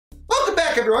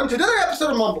back, everyone, to another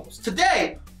episode of Mumbles.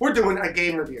 Today, we're doing a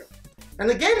game review. And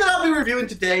the game that I'll be reviewing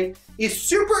today is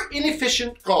Super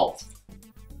Inefficient Golf.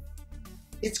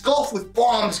 It's golf with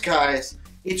bombs, guys.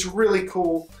 It's really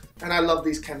cool, and I love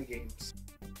these kind of games.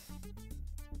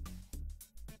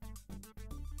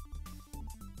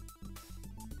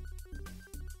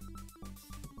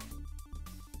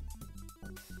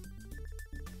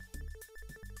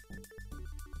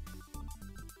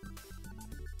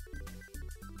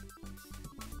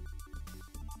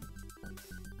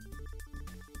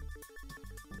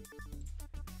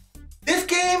 This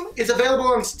game is available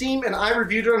on Steam, and I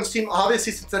reviewed it on Steam,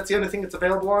 obviously, since that's the only thing it's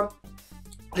available on.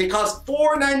 It costs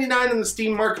 $4.99 in the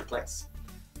Steam Marketplace.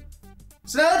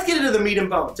 So now let's get into the meat and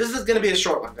bones. This is going to be a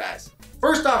short one, guys.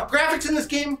 First off, graphics in this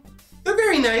game, they're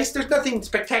very nice. There's nothing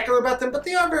spectacular about them, but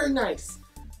they are very nice.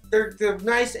 They're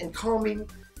nice and calming,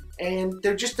 and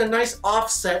they're just a nice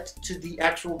offset to the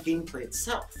actual gameplay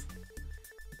itself.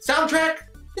 Soundtrack,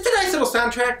 it's a nice little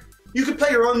soundtrack. You could play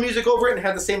your own music over it and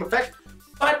have the same effect,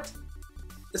 but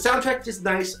the soundtrack is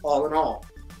nice all in all.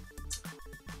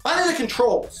 Finally, the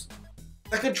controls.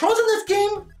 The controls in this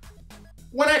game,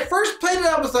 when I first played it,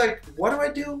 I was like, what do I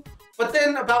do? But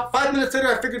then about 5 minutes later,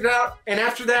 I figured it out, and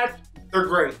after that, they're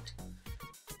great.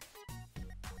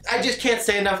 I just can't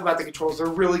say enough about the controls. They're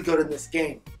really good in this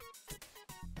game.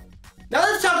 Now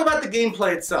let's talk about the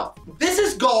gameplay itself. This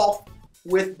is golf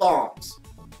with bombs.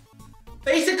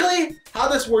 Basically, how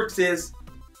this works is,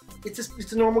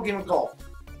 it's a normal game of golf,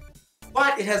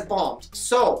 but it has bombs.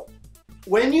 So,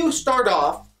 when you start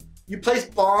off, you place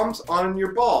bombs on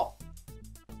your ball.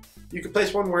 You can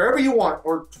place one wherever you want,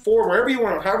 or 4 wherever you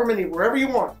want, or however many, wherever you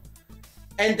want.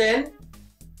 And then,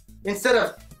 instead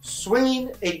of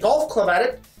swinging a golf club at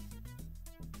it,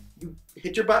 you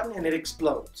hit your button and it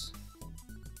explodes.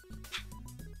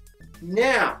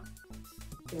 Now,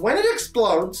 when it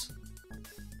explodes,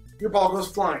 your ball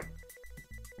goes flying.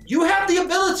 You have the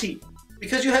ability,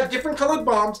 because you have different colored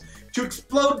bombs, to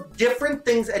explode different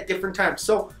things at different times.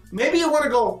 So maybe you want to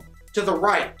go to the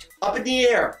right, up in the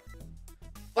air,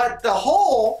 but the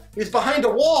hole is behind a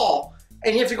wall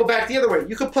and you have to go back the other way.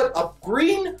 You could put a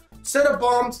green set of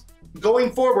bombs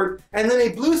going forward and then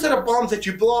a blue set of bombs that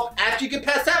you blow up after you get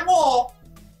past that wall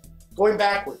going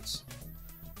backwards.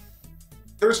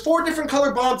 There's 4 different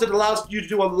colored bombs that allows you to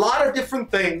do a lot of different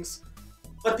things,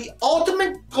 but the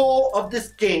ultimate goal of this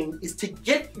game is to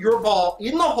get your ball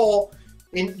in the hole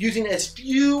in using as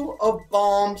few of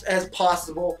bombs as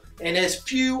possible and as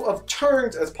few of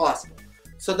turns as possible.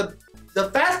 So the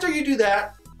faster you do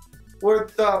that, or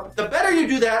the better you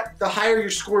do that, the higher your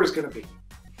score is going to be.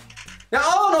 Now,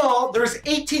 all in all, there's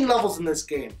 18 levels in this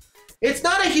game. It's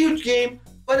not a huge game,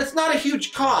 but it's not a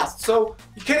huge cost, so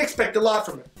you can't expect a lot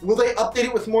from it. Will they update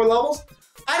it with more levels?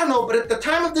 I don't know, but at the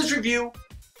time of this review,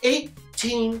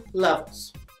 18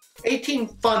 levels. 18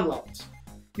 fun levels.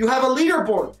 You have a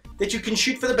leaderboard that you can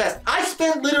shoot for the best. I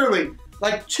spent literally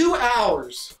like 2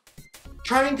 hours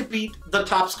trying to beat the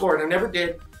top score, and I never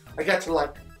did. I got to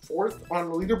like 4th on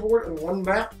the leaderboard in one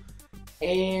map,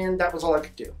 and that was all I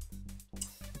could do.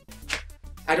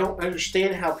 I don't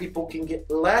understand how people can get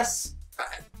less.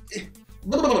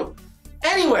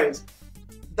 Anyways,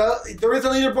 there is a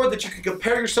leaderboard that you can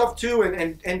compare yourself to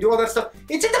and do all that stuff.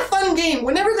 It's just a fun game.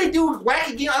 Whenever they do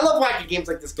wacky games, I love wacky games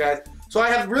like this, guys. So I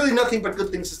have really nothing but good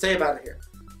things to say about it here.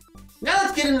 Now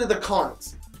let's get into the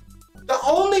cons. The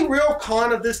only real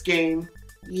con of this game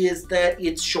is that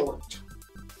it's short.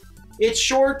 It's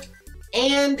short,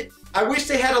 and I wish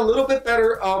they had a little bit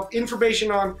better of information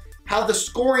on how the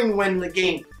scoring went in the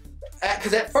game.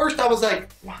 Because at first I was like,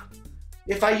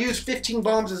 if I use 15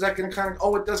 bombs, is that going to count?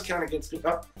 Oh, it does count against me.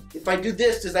 Oh, if I do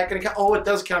this, is that going to count? Oh, it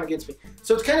does count against me.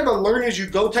 So it's kind of a learn as you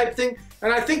go type thing.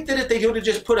 And I think that if they would have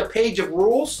just put a page of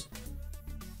rules,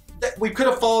 that we could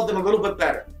have followed them a little bit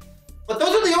better. But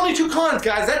those are the only 2 cons,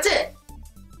 guys. That's it.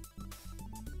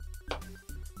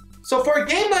 So for a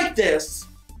game like this,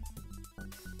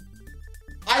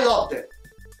 I loved it.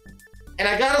 And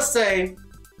I gotta say,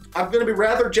 I'm gonna be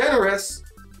rather generous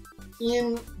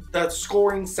in the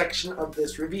scoring section of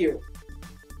this review.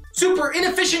 Super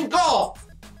Inefficient Golf,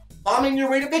 bombing your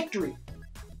way to victory.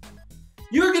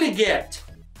 You're gonna get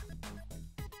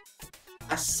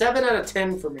a 7 out of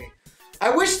 10 for me. I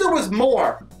wish there was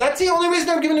more. That's the only reason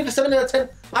I'm giving it a 7 out of 10.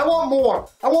 I want more.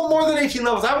 I want more than 18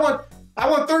 levels. I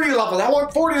want 30 levels. I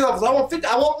want 40 levels. I want 50.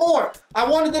 I want more. I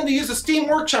wanted them to use a Steam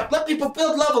Workshop. Let people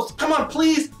build levels. Come on,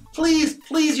 please, please,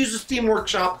 please use a Steam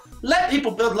Workshop. Let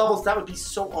people build levels. That would be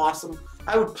so awesome.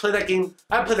 I would play that game.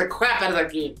 I would play the crap out of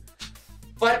that game.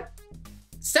 But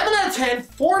 7 out of 10,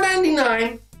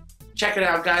 $4.99. Check it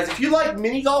out, guys. If you like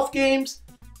mini golf games,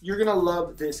 You're gonna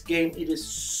love this game. It is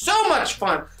so much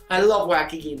fun. I love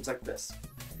wacky games like this.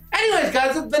 Anyways,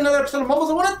 guys, it's been another episode of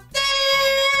Mumbles. I want to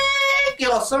thank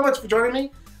you all so much for joining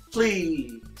me.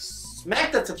 Please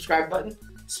smack that subscribe button,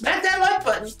 smack that like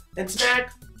button, and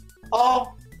smack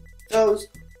all those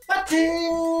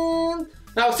buttons.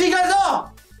 Now, I'll see you guys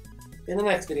all in the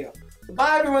next video.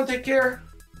 Bye, everyone. Take care.